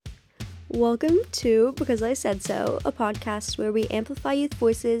Welcome to Because I Said So, a podcast where we amplify youth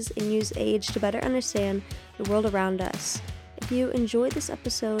voices and use age to better understand the world around us. If you enjoyed this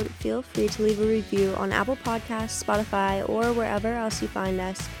episode, feel free to leave a review on Apple Podcasts, Spotify, or wherever else you find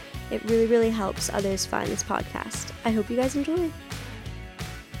us. It really helps others find this podcast. I hope you guys enjoy.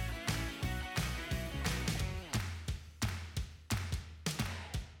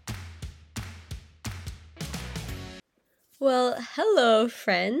 Well, hello,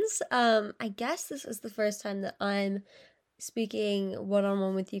 friends. I guess this is the first time that I'm speaking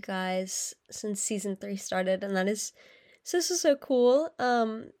one-on-one with you guys since season 3 started, and this is so cool.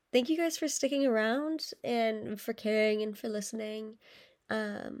 Thank you guys for sticking around and for caring and for listening.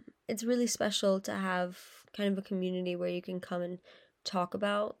 It's really special to have kind of a community where you can come and talk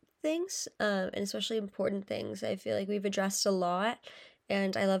about things, and especially important things. I feel like we've addressed a lot,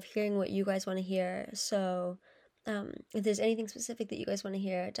 and I love hearing what you guys want to hear. So, if there's anything specific that you guys want to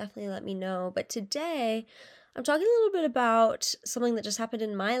hear, definitely let me know. But today, I'm talking a little bit about something that just happened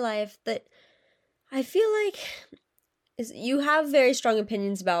in my life that I feel like you have very strong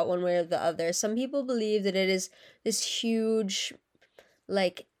opinions about one way or the other. Some people believe that it is this huge,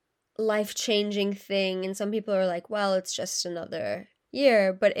 like, life-changing thing, and some people are like, well, it's just another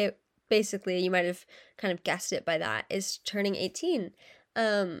year, but it basically, you might have kind of guessed it by that, is turning 18.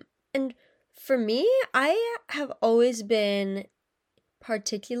 And for me, I have always been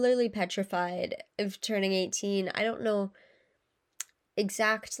particularly petrified of turning 18. I don't know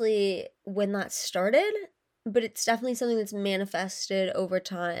exactly when that started, but it's definitely something that's manifested over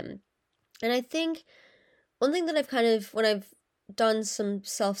time. And I think one thing that when I've done some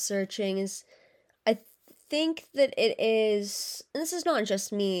self-searching is I think that it is, and this is not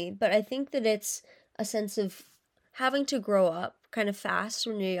just me, but I think that it's a sense of having to grow up kind of fast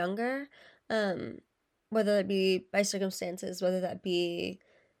when you're younger, whether that be by circumstances, whether that be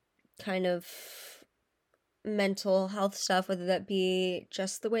kind of mental health stuff, whether that be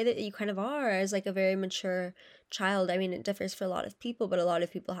just the way that you kind of are as like a very mature child. I mean, it differs for a lot of people, but a lot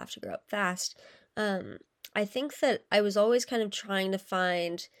of people have to grow up fast. I think that I was always kind of trying to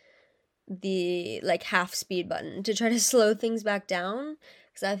find the like half speed button to try to slow things back down,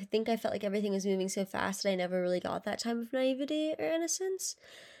 because I think I felt like everything was moving so fast and I never really got that time of naivety or innocence.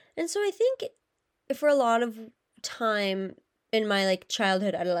 And so I think for a lot of time in my like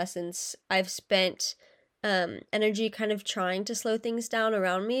childhood, adolescence, I've spent energy kind of trying to slow things down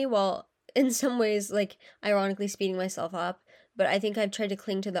around me, while in some ways like ironically speeding myself up. But I think I've tried to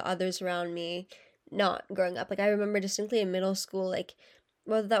cling to the others around me, not growing up. Like I remember distinctly in middle school, like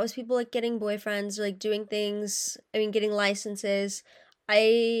whether that was people like getting boyfriends or like doing things, I mean getting licenses,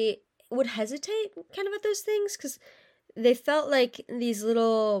 I would hesitate kind of at those things because they felt like these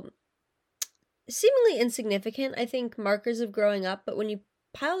little seemingly insignificant, I think, markers of growing up, but when you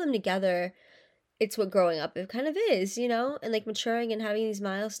pile them together, it's what growing up it kind of is, you know, and like maturing and having these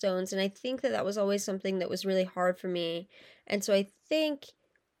milestones. And I think that that was always something that was really hard for me. And so I think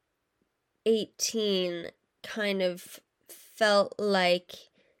 18 kind of felt like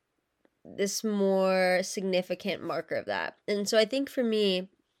this more significant marker of that. And so I think for me,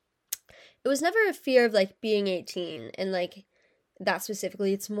 it was never a fear of like being 18 and like that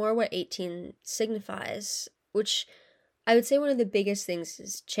specifically. It's more what 18 signifies, which I would say one of the biggest things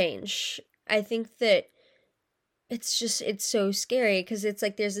is change. I think that it's so scary because it's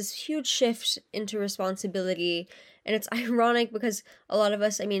like there's this huge shift into responsibility, and it's ironic because a lot of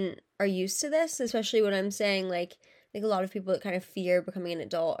us, I mean, are used to this, especially when I'm saying like a lot of people that kind of fear becoming an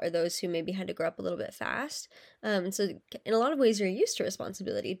adult are those who maybe had to grow up a little bit fast. So in a lot of ways you're used to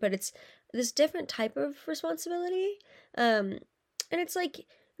responsibility, but it's this different type of responsibility. And it's like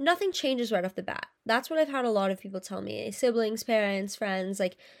nothing changes right off the bat. That's what I've had a lot of people tell me, siblings, parents, friends,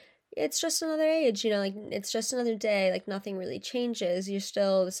 like it's just another age, you know, like it's just another day, like nothing really changes. You're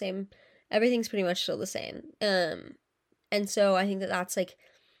still the same. Everything's pretty much still the same. And so I think that that's like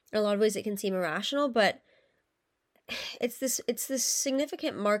in a lot of ways it can seem irrational, but it's this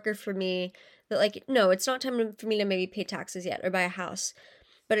significant marker for me that like no, it's not time for me to maybe pay taxes yet or buy a house,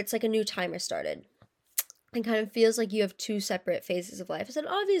 but it's like a new timer started. It kind of feels like you have two separate phases of life. So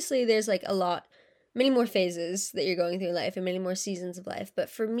obviously there's like many more phases that you're going through in life and many more seasons of life. But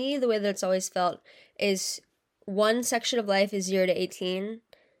for me, the way that it's always felt is one section of life is 0 to 18,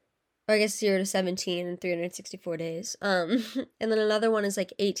 or I guess 0 to 17 in 364 days. And then another one is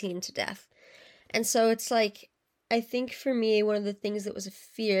like 18 to death. And so it's like, I think for me, one of the things that was a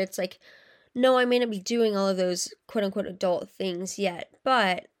fear, it's like, no, I may not be doing all of those quote unquote adult things yet,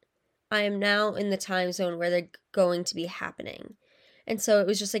 but I am now in the time zone where they're going to be happening. And so it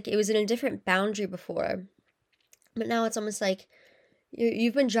was just like, it was in a different boundary before. But now it's almost like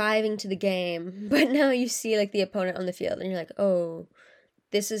you've been driving to the game, but now you see like the opponent on the field and you're like, oh,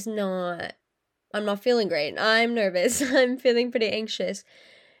 this is not, I'm not feeling great. I'm nervous. I'm feeling pretty anxious.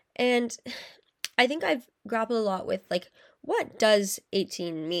 And I think I've grappled a lot with like, what does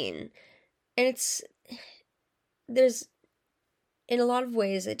 18 mean? And there's, in a lot of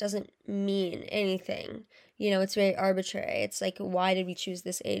ways, it doesn't mean anything. It's very arbitrary. It's like, why did we choose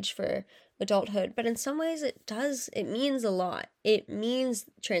this age for adulthood? But in some ways, it does. It means a lot. It means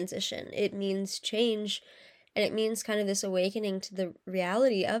transition. It means change. And it means kind of this awakening to the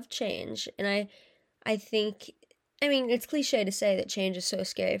reality of change. And I think, I mean, it's cliche to say that change is so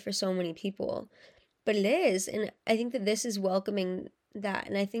scary for so many people, but it is. And I think that this is welcoming that.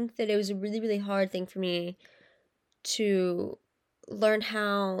 And I think that it was a really, really hard thing for me to learn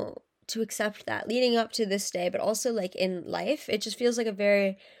how to accept that leading up to this day, but also like in life, it just feels like a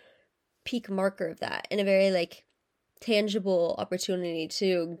very peak marker of that and a very like tangible opportunity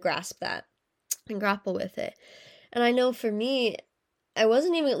to grasp that and grapple with it. And I know for me, I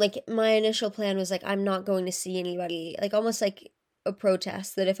wasn't even like, my initial plan was like, I'm not going to see anybody, like almost like a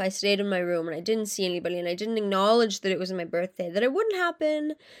protest, that if I stayed in my room and I didn't see anybody and I didn't acknowledge that it was my birthday, that it wouldn't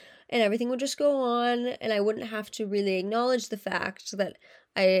happen and everything would just go on and I wouldn't have to really acknowledge the fact that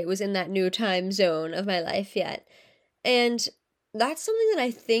I was in that new time zone of my life yet. And that's something that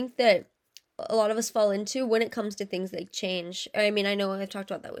I think that a lot of us fall into when it comes to things like change. I mean, I know I've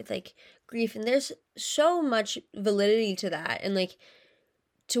talked about that with like grief, and there's so much validity to that and like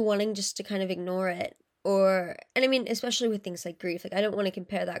to wanting just to kind of ignore it. And I mean, especially with things like grief, like I don't want to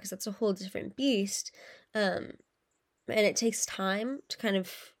compare that because that's a whole different beast. And it takes time to kind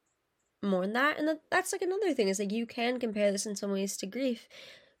of mourn that. And that's like another thing is like you can compare this in some ways to grief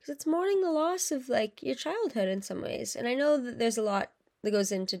because it's mourning the loss of like your childhood in some ways. And I know that there's a lot that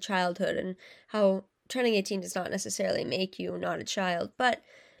goes into childhood and how turning 18 does not necessarily make you not a child, but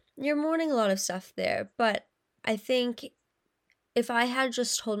you're mourning a lot of stuff there. But I think if I had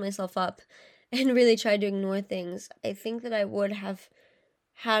just told myself up and really tried to ignore things, I think that I would have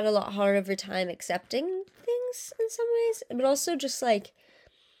had a lot harder time accepting things in some ways, but also just like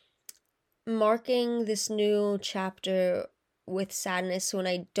marking this new chapter with sadness when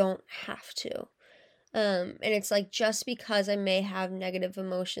I don't have to. And it's like, just because I may have negative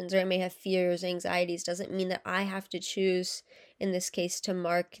emotions or I may have fears, anxieties, doesn't mean that I have to choose, in this case, to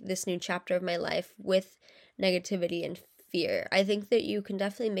mark this new chapter of my life with negativity and fear. I think that you can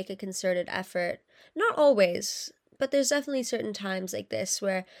definitely make a concerted effort, not always, but there's definitely certain times like this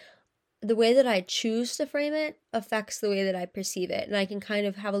where the way that I choose to frame it affects the way that I perceive it. And I can kind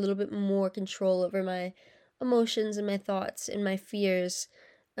of have a little bit more control over my emotions and my thoughts and my fears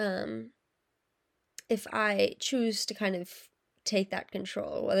if I choose to kind of take that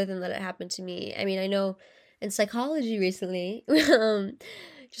control rather than let it happen to me. I mean, I know in psychology recently,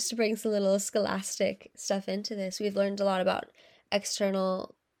 just to bring some little scholastic stuff into this, we've learned a lot about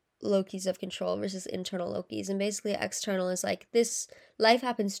external locus of control versus internal locus. And basically, external is like, this life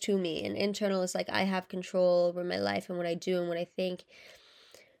happens to me, and internal is like, I have control over my life and what I do and what I think.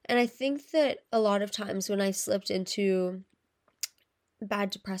 And I think that a lot of times when I slipped into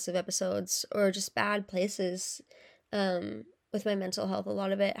bad depressive episodes or just bad places with my mental health, a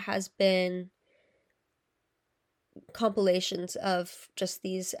lot of it has been compilations of just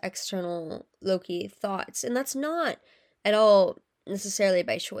these external loci thoughts. And that's not at all necessarily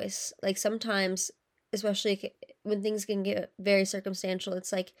by choice. Like sometimes, especially when things can get very circumstantial,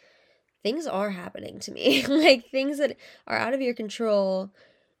 it's like things are happening to me. Like things that are out of your control,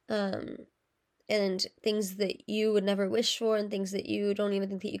 and things that you would never wish for and things that you don't even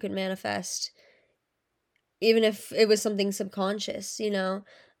think that you could manifest, even if it was something subconscious, and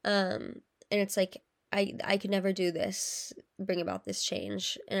it's like, I could never do this, bring about this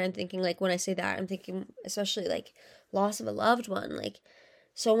change. And I'm thinking, like, when I say that, I'm thinking especially like loss of a loved one, like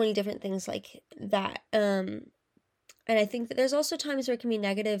so many different things like that. And I think that there's also times where it can be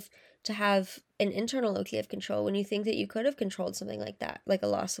negative to have an internal locus of control when you think that you could have controlled something like that, like a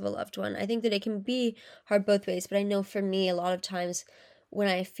loss of a loved one. I think that it can be hard both ways, but I know for me, a lot of times when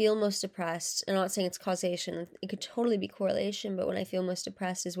I feel most depressed, and I'm not saying it's causation, it could totally be correlation, but when I feel most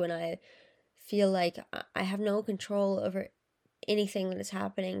depressed is when I feel like I have no control over anything that is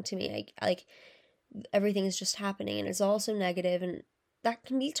happening to me. Like everything is just happening and it's all so negative, and that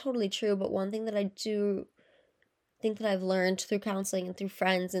can be totally true. But one thing that I do think that I've learned through counseling and through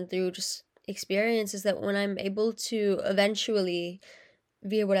friends and through just experience is that when I'm able to eventually,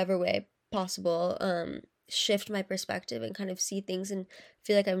 via whatever way possible, shift my perspective and kind of see things and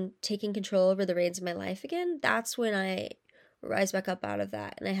feel like I'm taking control over the reins of my life again, that's when I rise back up out of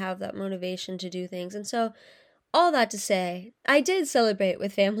that and I have that motivation to do things. And so all that to say, I did celebrate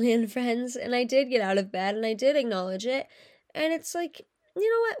with family and friends, and I did get out of bed, and I did acknowledge it. And it's like, you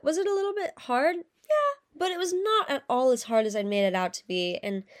know what? Was it a little bit hard? Yeah, but it was not at all as hard as I'd made it out to be.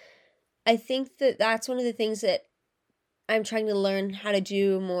 And I think that that's one of the things that I'm trying to learn how to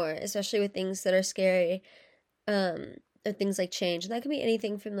do more, especially with things that are scary, or things like change. And that could be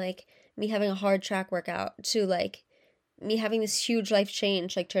anything from like me having a hard track workout to like me having this huge life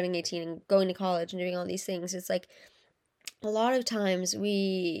change, like turning 18 and going to college and doing all these things. It's like a lot of times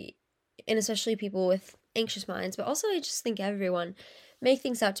we, and especially people with anxious minds, but also I just think everyone, make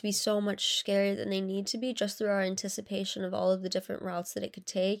things out to be so much scarier than they need to be just through our anticipation of all of the different routes that it could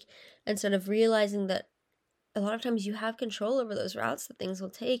take, instead of realizing that a lot of times you have control over those routes that things will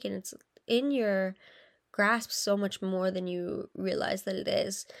take, and it's in your grasp so much more than you realize that it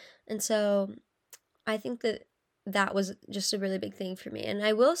is. And so I think that that was just a really big thing for me. And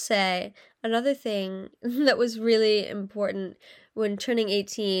I will say another thing that was really important when turning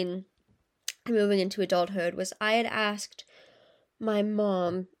 18 and moving into adulthood was I had asked my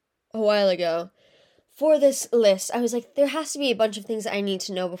mom a while ago for this list. I was like, there has to be a bunch of things that I need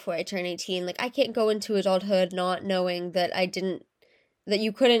to know before I turn 18. Like, I can't go into adulthood not knowing that that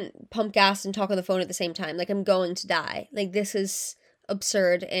you couldn't pump gas and talk on the phone at the same time. Like, I'm going to die. Like, this is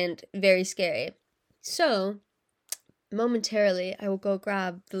absurd and very scary. So, momentarily, I will go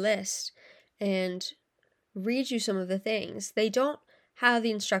grab the list and read you some of the things. They don't have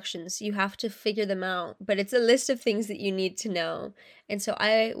the instructions. You have to figure them out, but it's a list of things that you need to know. And so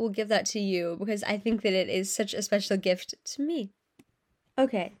I will give that to you because I think that it is such a special gift to me.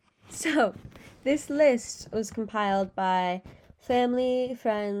 Okay, so this list was compiled by family,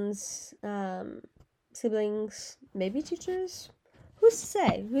 friends, siblings, maybe teachers. Who's to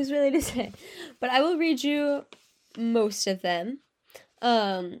say? Who's really to say? But I will read you most of them.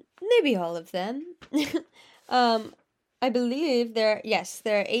 Maybe all of them. I believe there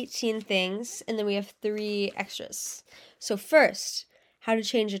are 18 things, and then we have 3 extras. So first, how to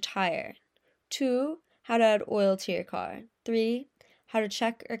change a tire. 2, how to add oil to your car. 3, how to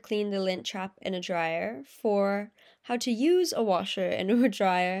check or clean the lint trap in a dryer. 4, how to use a washer and a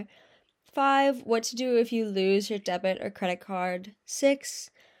dryer. 5, what to do if you lose your debit or credit card.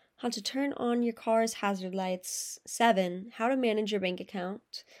 6, how to turn on your car's hazard lights. 7, how to manage your bank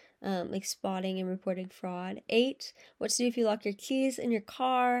account, like spotting and reporting fraud. 8, what to do if you lock your keys in your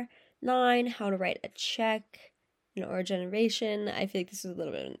car. 9, how to write a check. Or a generation. I feel like this is a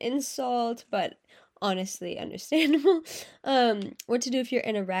little bit of an insult, but honestly understandable. What to do if you're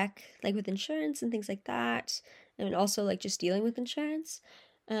in a wreck, like with insurance and things like that, and also like just dealing with insurance.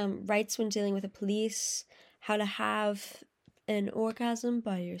 Rights when dealing with the police. How to have an orgasm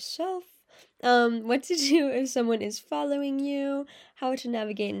by yourself. What to do if someone is following you. How to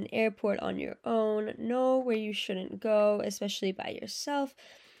navigate an airport on your own. Know where you shouldn't go, especially by yourself.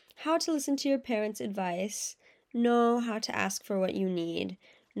 How to listen to your parents' advice. Know how to ask for what you need.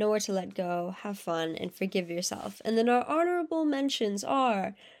 Know where to let go, have fun, and forgive yourself. And then our honorable mentions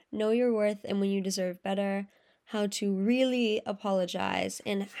are know your worth and when you deserve better, how to really apologize,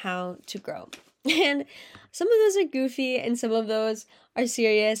 and how to grow. And some of those are goofy and some of those are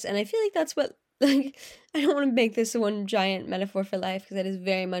serious, and I feel like that's what, like, I don't want to make this one giant metaphor for life because that is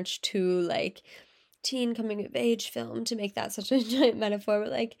very much too, like, teen coming of age film to make that such a giant metaphor,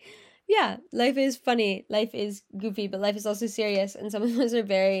 but, like, yeah, life is funny, life is goofy, but life is also serious, and some of those are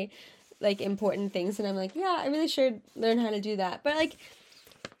very, like, important things, and I'm like, yeah, I really should learn how to do that. But, like,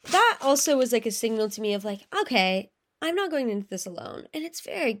 that also was, like, a signal to me of, like, okay, I'm not going into this alone, and it's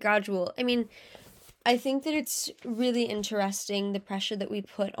very gradual. I mean, I think that it's really interesting the pressure that we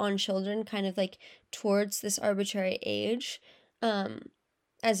put on children kind of, like, towards this arbitrary age,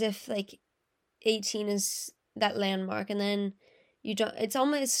 as if, like, 18 is that landmark, and then you don't, it's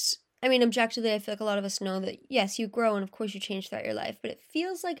almost, I mean, objectively, I feel like a lot of us know that, yes, you grow, and of course you change throughout your life, but it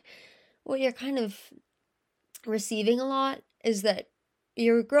feels like what you're kind of receiving a lot is that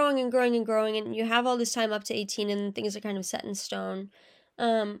you're growing and growing and growing, and you have all this time up to 18, and things are kind of set in stone,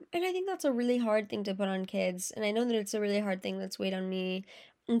 and I think that's a really hard thing to put on kids, and I know that it's a really hard thing that's weighed on me,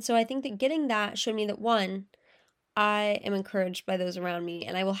 and so I think that getting that showed me that, one, I am encouraged by those around me,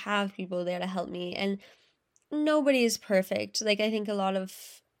 and I will have people there to help me, and nobody is perfect. Like, I think a lot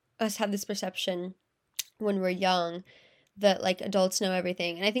of us have this perception when we're young that, like, adults know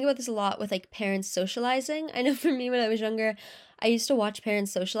everything. And I think about this a lot with, like, parents socializing. I know for me when I was younger, I used to watch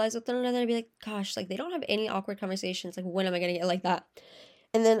parents socialize with one another and be like, gosh, like, they don't have any awkward conversations. Like, when am I going to get like that?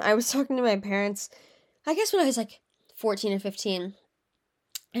 And then I was talking to my parents, I guess when I was, like, 14 or 15.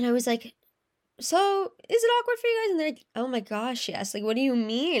 And I was like, so, is it awkward for you guys? And they're like, oh my gosh, yes. Like, what do you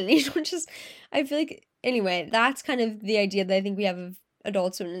mean? You don't just, I feel like anyway, that's kind of the idea that I think we have of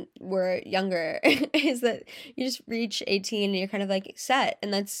adults when we're younger is that you just reach 18 and you're kind of like set,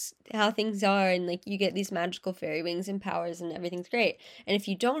 and that's how things are, and like you get these magical fairy wings and powers and everything's great. And if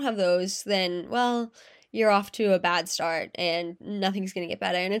you don't have those, then well, you're off to a bad start and nothing's gonna get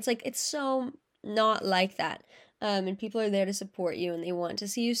better. And it's like, it's so not like that. And people are there to support you and they want to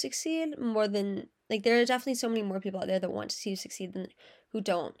see you succeed more than, like, there are definitely so many more people out there that want to see you succeed than who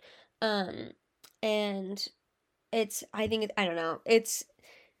don't. um and it's, I think I don't know, it's,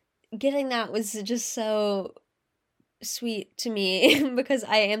 getting that was just so sweet to me because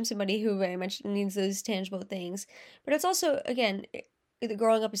I am somebody who very much needs those tangible things. But it's also, again, the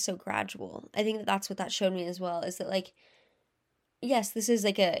growing up is so gradual. I think that that's what that showed me as well, is that, like, yes, this is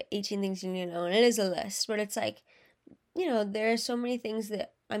like a 18 things you need to know, and it is a list, but it's like, there are so many things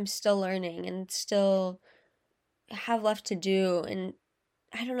that I'm still learning and still have left to do. And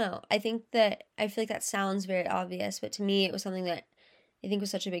I don't know. I think that I feel like that sounds very obvious, but to me, it was something that I think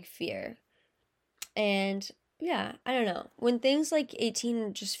was such a big fear. And yeah, I don't know. When things like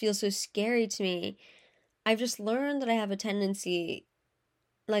 18 just feel so scary to me, I've just learned that I have a tendency,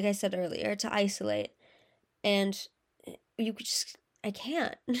 like I said earlier, to isolate. And you could just, I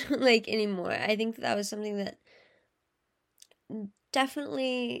can't, like, anymore. I think that was something that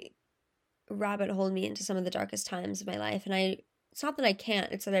definitely rabbit holed me into some of the darkest times of my life. And it's not that I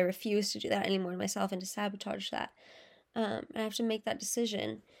can't, it's that I refuse to do that anymore to myself and to sabotage that. And I have to make that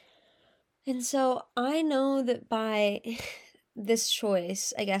decision. And so I know that by this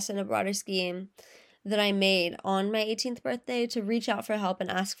choice, I guess, in a broader scheme, that I made on my 18th birthday to reach out for help and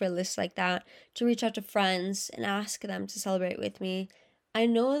ask for a list like that, to reach out to friends and ask them to celebrate with me, I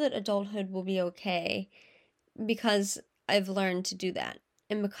know that adulthood will be okay because I've learned to do that.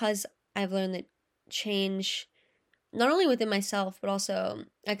 And because I've learned that change, not only within myself, but also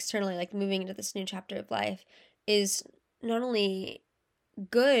externally, like moving into this new chapter of life, is not only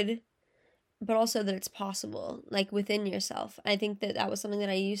good, but also that it's possible, like within yourself. I think that that was something that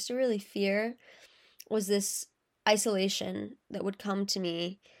I used to really fear, was this isolation that would come to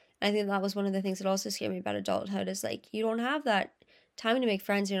me. And I think that was one of the things that also scared me about adulthood, is like, you don't have that time to make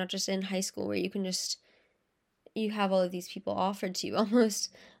friends. You're not just in high school where you can just, you have all of these people offered to you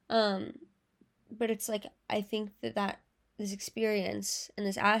almost. But it's like, I think that this experience and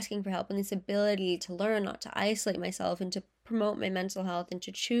this asking for help and this ability to learn not to isolate myself and to promote my mental health and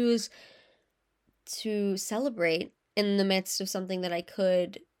to choose to celebrate in the midst of something that I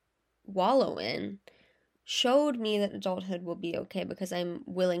could wallow in, showed me that adulthood will be okay because I'm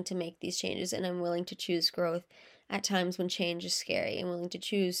willing to make these changes and I'm willing to choose growth at times when change is scary. I'm willing to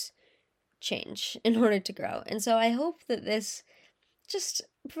choose change in order to grow. And so I hope that this just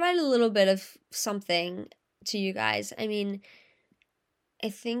provided a little bit of something to you guys. I mean, I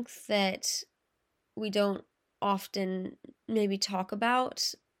think that we don't often maybe talk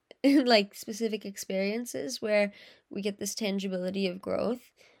about like specific experiences where we get this tangibility of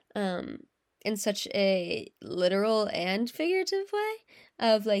growth, in such a literal and figurative way,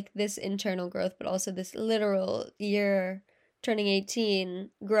 of like this internal growth, but also this literal year turning 18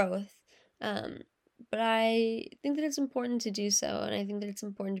 growth. But I think that it's important to do so, and I think that it's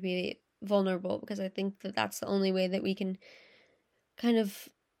important to be vulnerable, because I think that that's the only way that we can kind of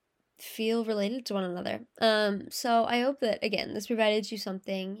feel related to one another. So I hope that, again, this provided you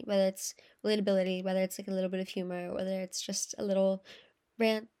something, whether it's relatability, whether it's like a little bit of humor, whether it's just a little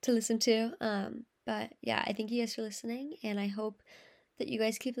rant to listen to. But yeah, I thank you guys for listening, and I hope that you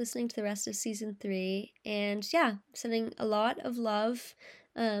guys keep listening to the rest of season 3. And yeah, sending a lot of love.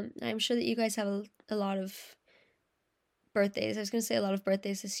 I'm sure that you guys have a lot of birthdays. I was going to say a lot of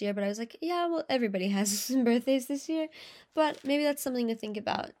birthdays this year, but I was like, yeah, well, everybody has some birthdays this year. But maybe that's something to think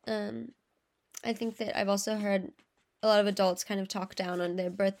about. I think that I've also heard a lot of adults kind of talk down on their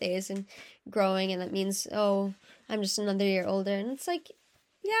birthdays and growing, and that means, oh, I'm just another year older. And it's like,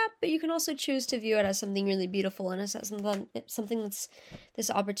 yeah, but you can also choose to view it as something really beautiful and as something that's this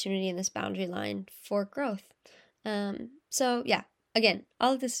opportunity and this boundary line for growth. So yeah, again,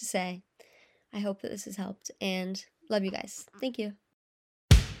 all of this to say, I hope that this has helped, and love you guys. Thank you.